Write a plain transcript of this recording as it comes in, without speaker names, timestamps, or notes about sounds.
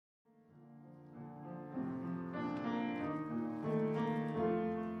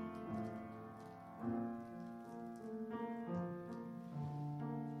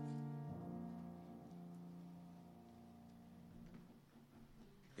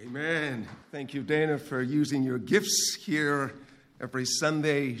Amen. Thank you, Dana, for using your gifts here every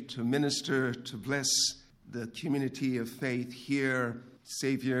Sunday to minister, to bless the community of faith here.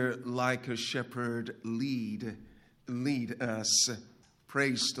 Savior, like a shepherd, lead us.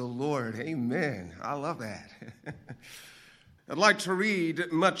 Praise the Lord. Amen. I love that. I'd like to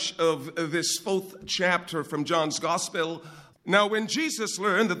read much of this 4th chapter from John's Gospel. Now, when Jesus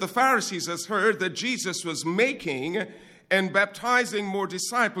learned that the Pharisees had heard that Jesus was making and baptizing more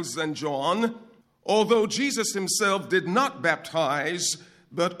disciples than John, although Jesus himself did not baptize,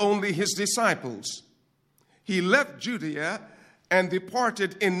 but only his disciples, he left Judea and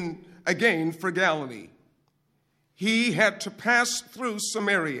departed again for Galilee. He had to pass through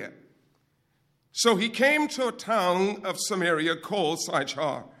Samaria. So he came to a town of Samaria called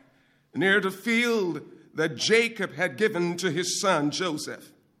Sychar, near the field that Jacob had given to his son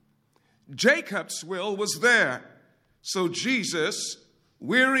Joseph. Jacob's well was there. So Jesus,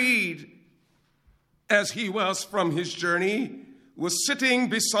 wearied as he was from his journey, was sitting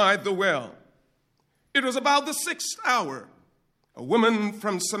beside the well. It was about the 6th hour. A woman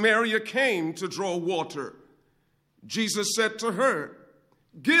from Samaria came to draw water. Jesus said to her,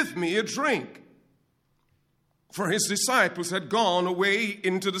 "Give me a drink." For his disciples had gone away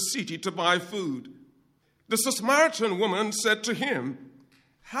into the city to buy food. The Samaritan woman said to him,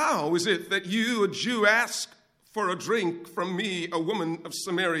 "How is it that you, a Jew, ask for a drink from me, a woman of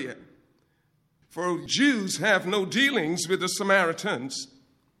Samaria? For Jews have no dealings with the Samaritans."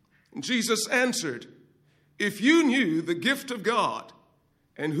 And Jesus answered, "If you knew the gift of God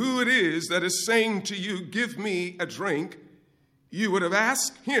and who it is that is saying to you, 'Give me a drink,' you would have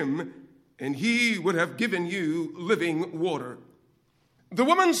asked him, and he would have given you living water." The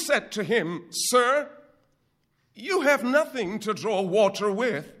woman said to him, "Sir, you have nothing to draw water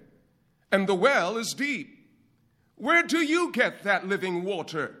with, and the well is deep. Where do you get that living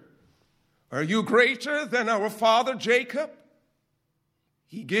water? Are you greater than our father Jacob?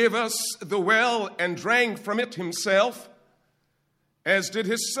 He gave us the well and drank from it himself, as did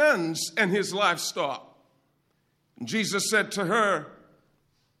his sons and his livestock." Jesus said to her,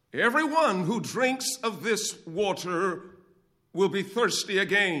 "Everyone who drinks of this water will be thirsty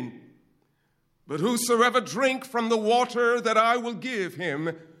again. But whosoever drink from the water that I will give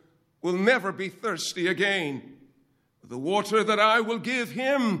him will never be thirsty again. The water that I will give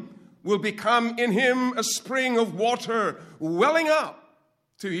him will become in him a spring of water welling up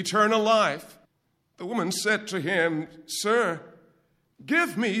to eternal life." The woman said to him, "Sir,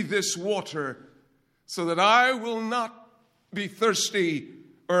 give me this water so that I will not be thirsty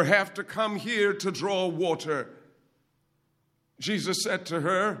or have to come here to draw water." Jesus said to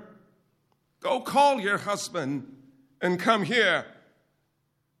her, "Go call your husband and come here."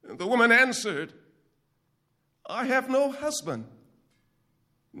 The woman answered, "I have no husband."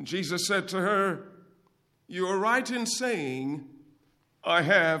 And Jesus said to her, "You are right in saying, 'I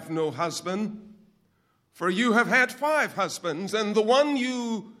have no husband,' for you have had 5 husbands, and the one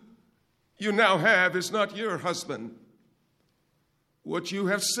you now have is not your husband. What you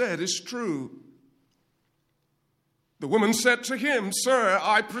have said is true." The woman said to him, "Sir,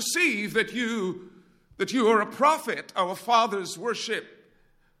 I perceive that you are a prophet. Our fathers worship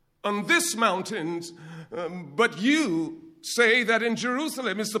on this mountain, but you say that in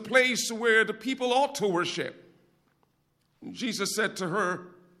Jerusalem is the place where the people ought to worship." Jesus said to her,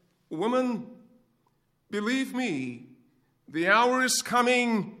 "Woman, believe me, the hour is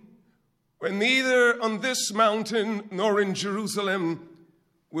coming when neither on this mountain nor in Jerusalem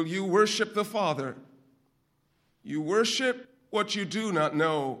will you worship the Father. You worship what you do not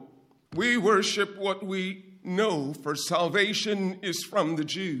know. We worship what we know, for salvation is from the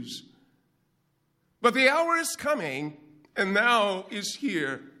Jews. But the hour is coming, and now is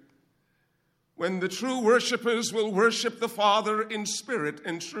here, when the true worshipers will worship the Father in spirit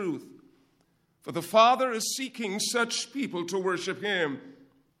and truth. For the Father is seeking such people to worship him.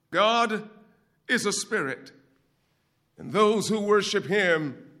 God is a spirit, and those who worship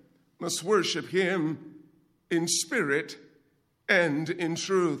him must worship him in spirit and in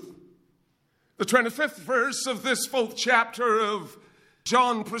truth." The 25th verse of this 4th chapter of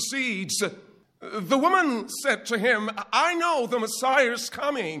John proceeds. The woman said to him, "I know the Messiah is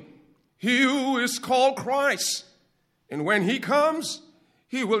coming, he who is called Christ. And when he comes,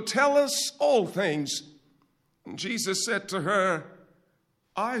 he will tell us all things." And Jesus said to her,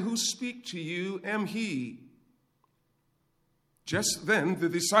 "I who speak to you am he." Just then the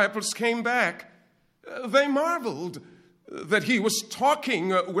disciples came back. They marveled that he was talking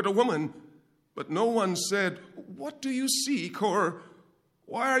with a woman, but no one said, "What do you seek?" or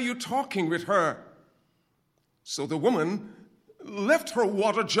 "Why are you talking with her?" So the woman left her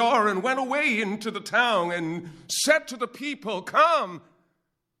water jar and went away into the town and said to the people, "Come,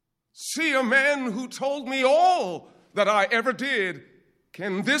 see a man who told me all that I ever did.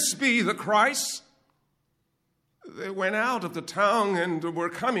 Can this be the Christ?" They went out of the town and were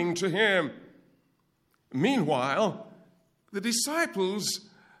coming to him. Meanwhile, the disciples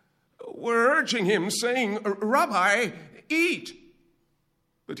were urging him, saying, "Rabbi, eat."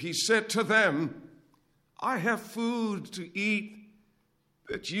 But he said to them, "I have food to eat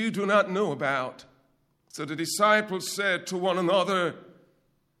that you do not know about." So the disciples said to one another,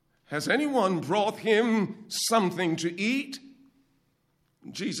 "Has anyone brought him something to eat?"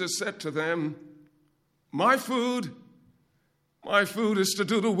 Jesus said to them, My food is to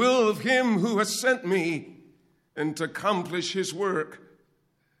do the will of him who has sent me and to accomplish his work.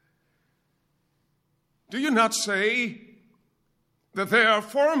 Do you not say that there are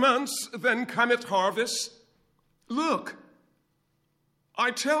 4 months, then cometh harvest? Look,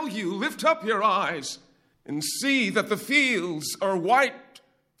 I tell you, lift up your eyes and see that the fields are white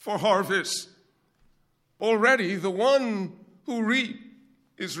for harvest. Already the one who reaps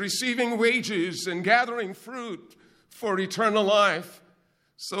is receiving wages and gathering fruit for eternal life,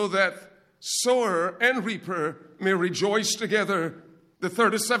 so that sower and reaper may rejoice together. The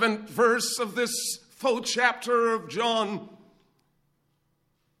 37th verse of this full chapter of John.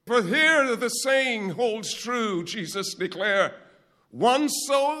 For here the saying holds true, Jesus declared, one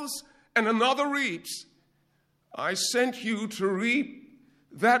sows and another reaps. I sent you to reap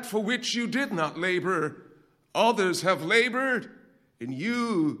that for which you did not labor. Others have labored, and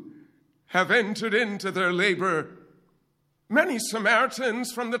you have entered into their labor. Many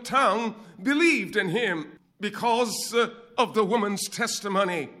Samaritans from the town believed in him because of the woman's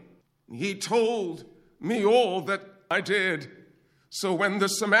testimony. He told me all that I did. So when the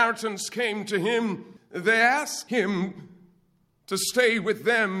Samaritans came to him, they asked him to stay with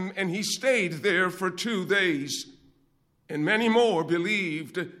them, and he stayed there for 2 days. And many more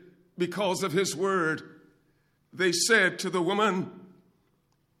believed because of his word. They said to the woman,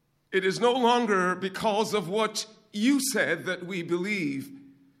 it is no longer because of what you said that we believe,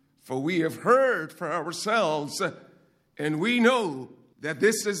 for we have heard for ourselves, and we know that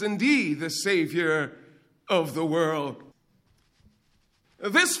this is indeed the Savior of the world.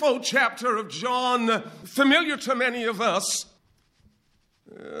 This full chapter of John, familiar to many of us,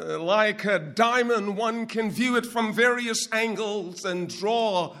 like a diamond, one can view it from various angles and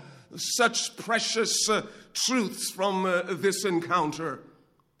draw such precious truths from this encounter.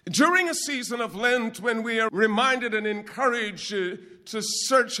 During a season of Lent, when we are reminded and encouraged to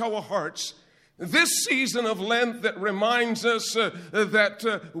search our hearts, this season of Lent that reminds us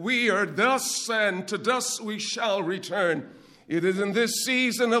that we are thus and to thus we shall return. It is in this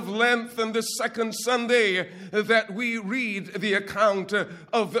season of Lent and the second Sunday that we read the account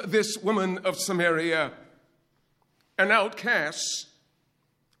of this woman of Samaria, an outcast,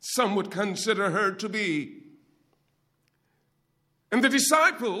 some would consider her to be. And the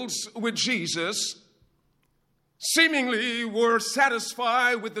disciples with Jesus seemingly were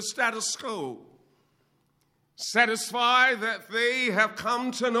satisfied with the status quo, satisfied that they have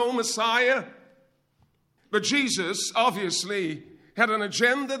come to know Messiah. But Jesus obviously had an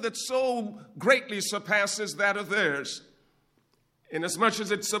agenda that so greatly surpasses that of theirs, inasmuch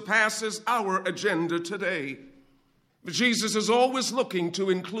as it surpasses our agenda today. But Jesus is always looking to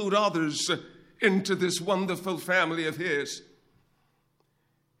include others into this wonderful family of his.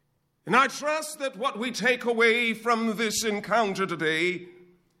 And I trust that what we take away from this encounter today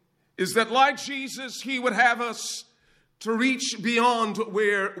is that, like Jesus, he would have us to reach beyond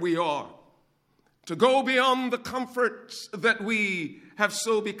where we are, to go beyond the comforts that we have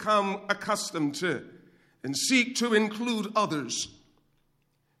so become accustomed to, and seek to include others.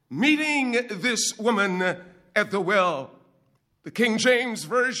 Meeting this woman at the well, the King James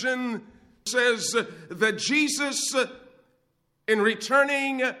Version says that Jesus, in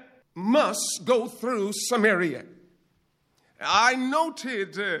returning, must go through Samaria. I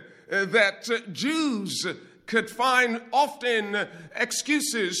noted that Jews could find often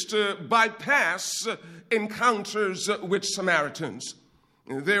excuses to bypass encounters with Samaritans.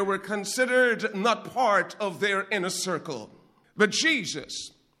 They were considered not part of their inner circle. But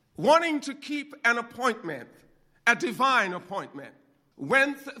Jesus, wanting to keep an appointment, a divine appointment,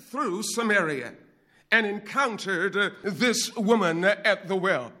 went through Samaria and encountered this woman at the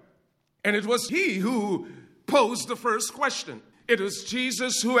well. And it was he who posed the first question. It was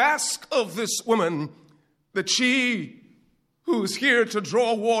Jesus who asked of this woman that she, who is here to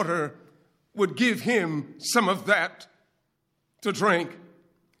draw water, would give him some of that to drink.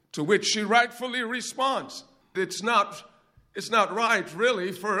 To which she rightfully responds, it's not It's not right,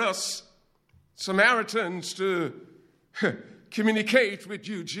 really, for us Samaritans to communicate with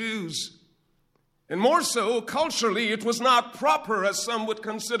you Jews. And more so, culturally, it was not proper, as some would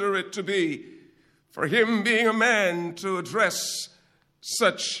consider it to be, for him being a man to address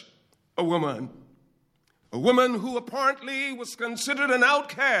such a woman who apparently was considered an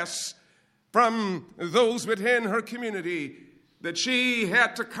outcast from those within her community, that she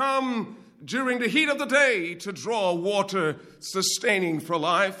had to come during the heat of the day to draw water sustaining for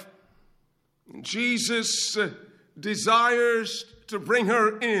life. And Jesus desires to bring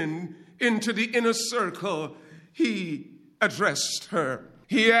her into the inner circle. He addressed her.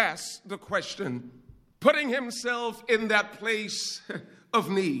 He asked the question, putting himself in that place of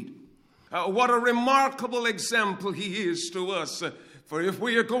need. What a remarkable example he is to us. For if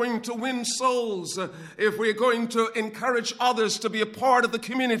we are going to win souls, if we are going to encourage others to be a part of the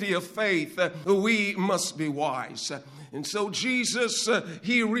community of faith, we must be wise. And so Jesus,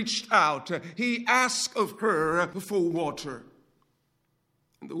 he reached out. He asked of her for water.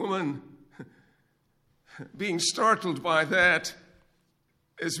 And the woman, being startled by that,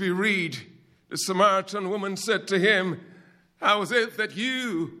 as we read, the Samaritan woman said to him, "How is it that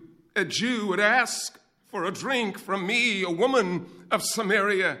you, a Jew, would ask for a drink from me, a woman of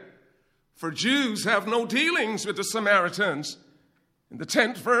Samaria? For Jews have no dealings with the Samaritans." In the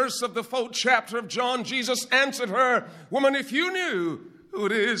 10th verse of the 4th chapter of John, Jesus answered her, "Woman, if you knew who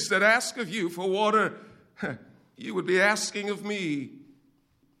it is that asks of you for water, you would be asking of me."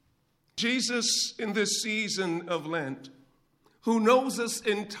 Jesus, in this season of Lent, who knows us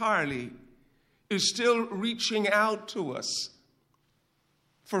entirely, is still reaching out to us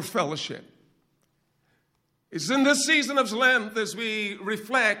for fellowship. It's in this season of Lent, as we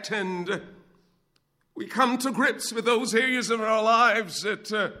reflect and we come to grips with those areas of our lives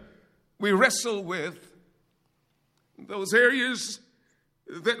that we wrestle with, those areas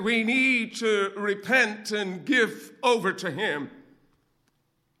that we need to repent and give over to him.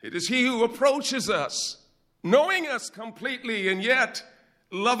 It is he who approaches us, knowing us completely and yet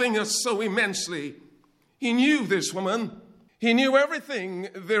loving us so immensely. He knew this woman. He knew everything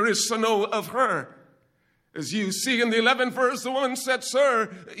there is to know of her. As you see in the 11th verse, the woman said,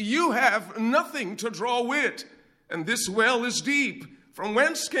 "Sir, you have nothing to draw with, and this well is deep. From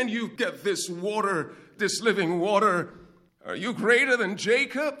whence can you get this water, this living water? Are you greater than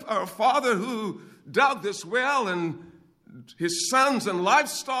Jacob, our father, who dug this well, and his sons and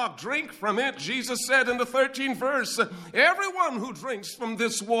livestock drink from it?" Jesus said in the 13th verse, "Everyone who drinks from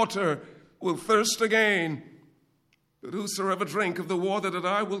this water will thirst again. But whosoever drink of the water that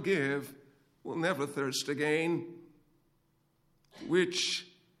I will give will never thirst again." Which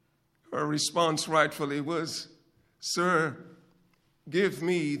her response rightfully was, "Sir, give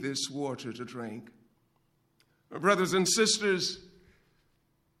me this water to drink." My brothers and sisters,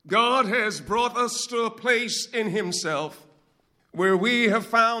 God has brought us to a place in himself where we have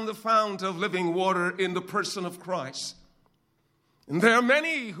found the fount of living water in the person of Christ. And there are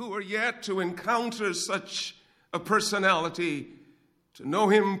many who are yet to encounter such a personality, to know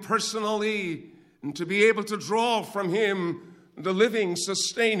him personally, and to be able to draw from him the living,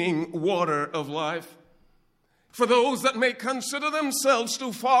 sustaining water of life. For those that may consider themselves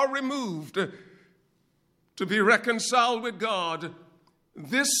too far removed to be reconciled with God,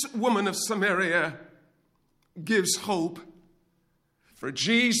 this woman of Samaria gives hope. For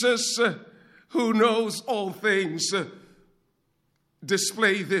Jesus, who knows all things,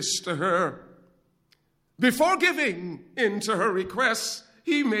 displayed this to her. Before giving in to her requests,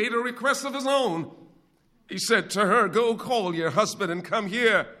 he made a request of his own. He said to her, "Go call your husband and come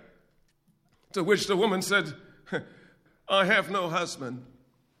here." To which the woman said, "I have no husband."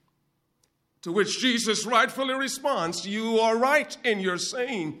 To which Jesus rightfully responds, "You are right in your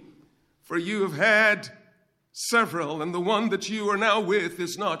saying, for you have had several, and the one that you are now with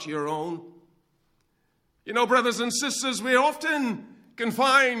is not your own." You know, brothers and sisters, we often can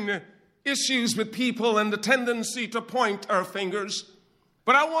find issues with people and the tendency to point our fingers.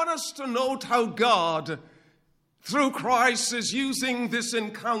 But I want us to note how God, through Christ, is using this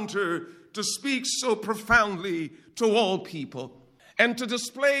encounter to speak so profoundly to all people and to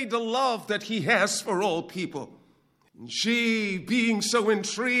display the love that he has for all people. And she, being so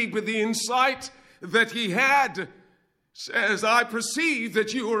intrigued with the insight that he had, says, "I perceive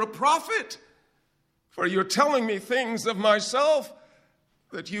that you are a prophet, for you're telling me things of myself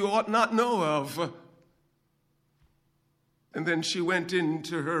that you ought not know of." And then she went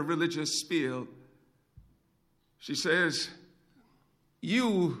into her religious spiel. She says,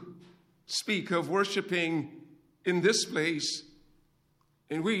 "You speak of worshiping in this place,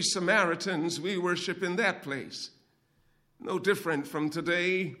 and we Samaritans, we worship in that place." no different from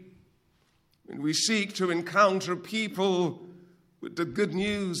today when we seek to encounter people with the good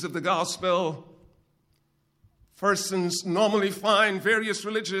news of the gospel. Persons normally find various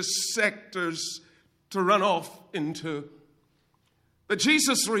religious sectors to run off into. But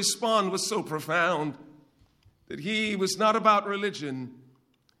Jesus' response was so profound that he was not about religion.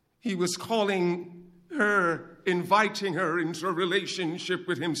 He was calling her, inviting her into a relationship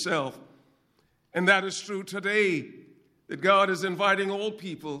with himself. And that is true today, that God is inviting all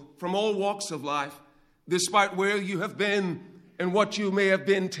people from all walks of life, despite where you have been and what you may have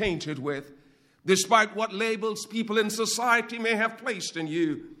been tainted with, despite what labels people in society may have placed in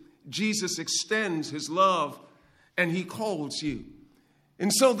you. Jesus extends his love and he calls you.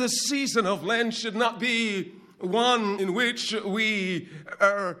 And so this season of Lent should not be one in which we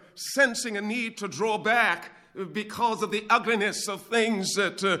are sensing a need to draw back because of the ugliness of things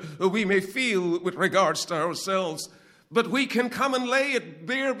that we may feel with regards to ourselves. But we can come and lay it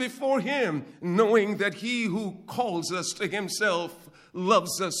bare before him, knowing that he who calls us to himself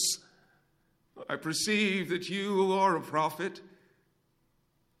loves us. I perceive that you are a prophet.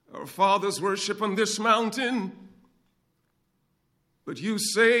 Our fathers worship on this mountain. But you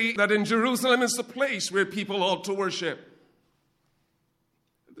say that in Jerusalem is the place where people ought to worship.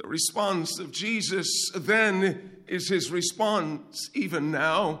 The response of Jesus then is his response even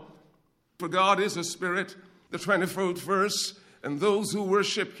now. For God is a spirit, the 24th verse, and those who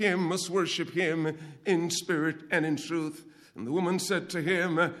worship him must worship him in spirit and in truth. And the woman said to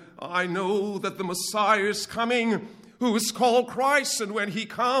him, I know that the Messiah is coming, who is called Christ, and when he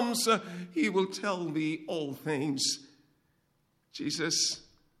comes, he will tell me all things. Jesus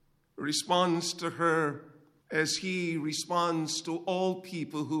responds to her as he responds to all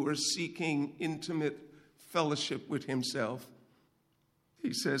people who are seeking intimate fellowship with himself.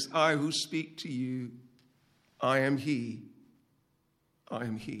 He says, I who speak to you, I am he. I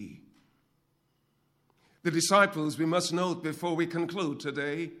am he. The disciples, we must note before we conclude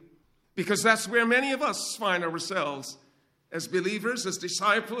today, because that's where many of us find ourselves as believers, as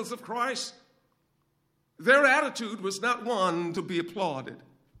disciples of Christ. Their attitude was not one to be applauded.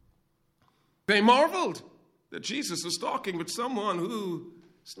 They marveled that Jesus was talking with someone who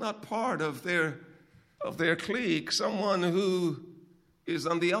is not part of their clique, someone who is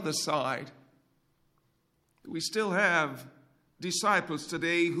on the other side. We still have disciples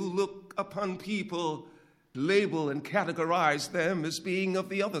today who look upon people, label and categorize them as being of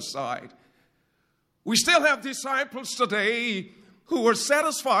the other side. We still have disciples today who are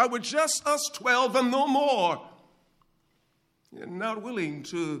satisfied with just us 12 and no more, and not willing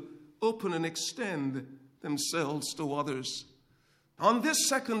to open and extend themselves to others. On this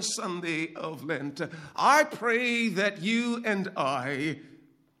second Sunday of Lent, I pray that you and I,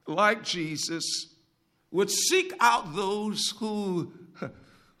 like Jesus, would seek out those who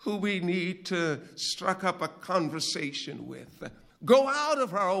we need to strike up a conversation with. Go out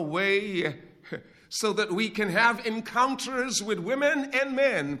of our way so that we can have encounters with women and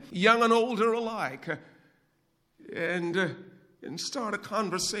men, young and older alike, and start a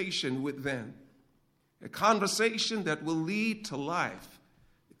conversation with them. A conversation that will lead to life.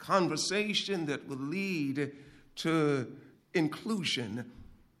 A conversation that will lead to inclusion.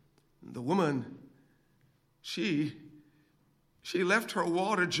 The woman, she left her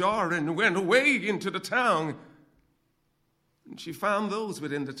water jar and went away into the town. And she found those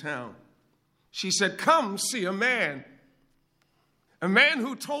within the town. She said, come see a man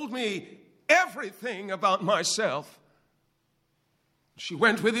who told me everything about myself. She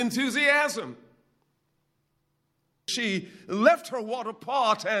went with enthusiasm. She left her water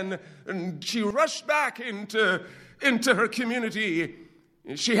pot and she rushed back into her community.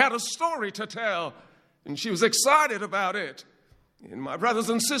 She had a story to tell, and she was excited about it. And my brothers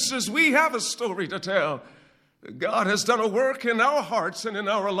and sisters, we have a story to tell. God has done a work in our hearts and in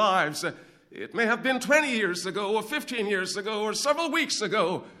our lives. It may have been 20 years ago or 15 years ago or several weeks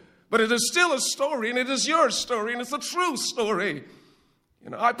ago, but it is still a story, and it is your story, and it's a true story.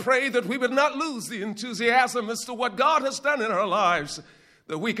 And I pray that we would not lose the enthusiasm as to what God has done in our lives,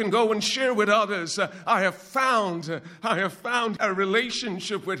 that we can go and share with others. I have found a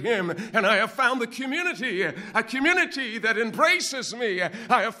relationship with him, and I have found a community that embraces me.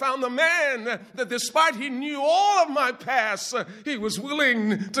 I have found a man that despite he knew all of my past, he was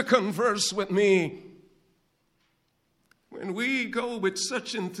willing to converse with me. When we go with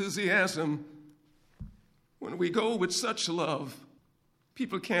such enthusiasm, when we go with such love,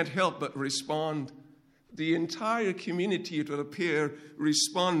 people can't help but respond. The entire community, it would appear,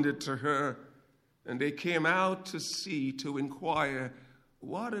 responded to her, and they came out to see, to inquire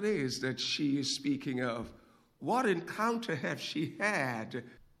what it is that she is speaking of. What encounter have she had?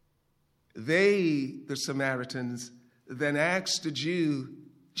 They, the Samaritans, then asked the Jew,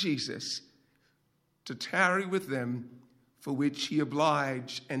 Jesus, to tarry with them, for which he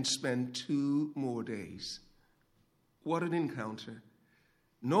obliged and spent 2 more days. What an encounter.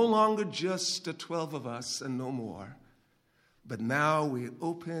 No longer just the 12 of us and no more, but now we're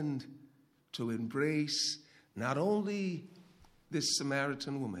opened to embrace not only this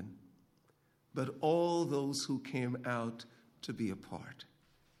Samaritan woman, but all those who came out to be a part.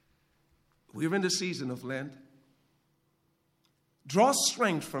 We're in the season of Lent. Draw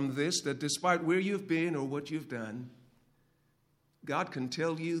strength from this, that despite where you've been or what you've done, God can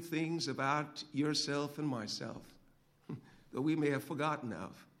tell you things about yourself and myself that we may have forgotten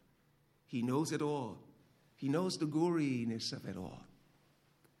of. He knows it all. He knows the goriness of it all.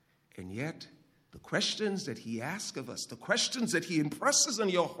 And yet, the questions that he asks of us, the questions that he impresses on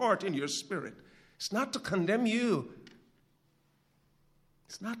your heart and your spirit, it's not to condemn you.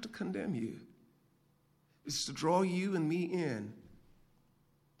 It's not to condemn you. It's to draw you and me in.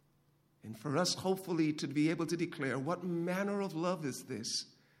 And for us, hopefully, to be able to declare, what manner of love is this,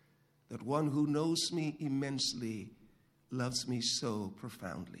 that one who knows me immensely loves me so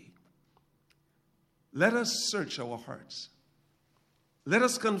profoundly. Let us search our hearts. Let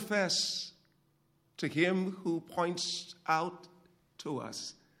us confess to him who points out to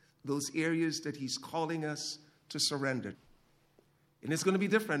us those areas that he's calling us to surrender. And it's going to be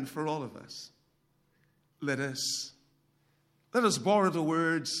different for all of us. Let us borrow the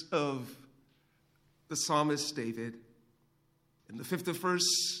words of the psalmist David in the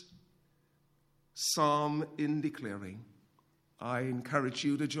 51st psalm in declaring. I encourage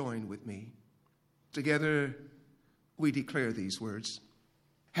you to join with me. Together we declare these words.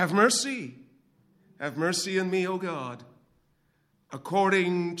 Have mercy on me, O God,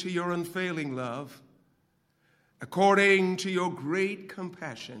 according to your unfailing love, according to your great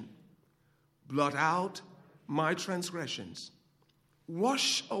compassion. Blot out my transgressions.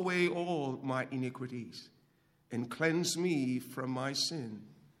 Wash away all my iniquities and cleanse me from my sin.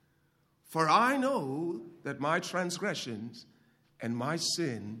 For I know that my transgressions and my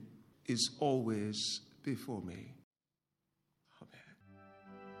sin is always before me.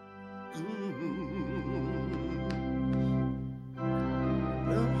 Amen.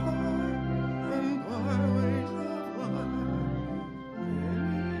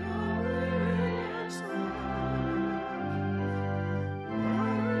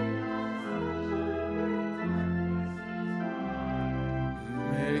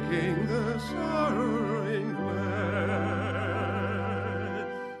 Making the sorrowing glad,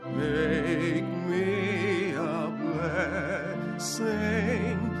 make me a blessing,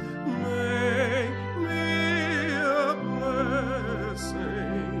 make me a blessing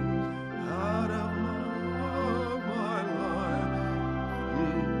out of my life.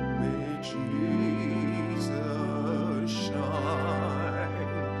 May Jesus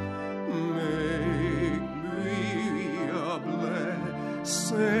shine, make me a blessing,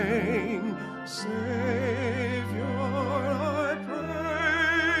 Savior, I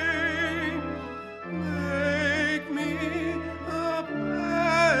pray. Make me a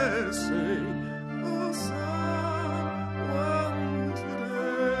blessing, oh someone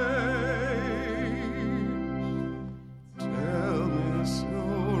today. Tell me a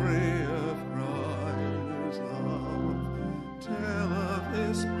story of Christ's love. Tell of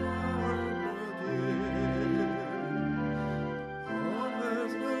his power again.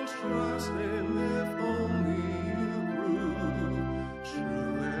 Trust him if only you prove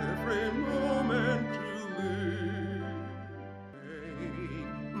true every moment to live.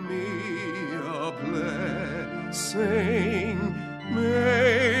 Make me a blessing.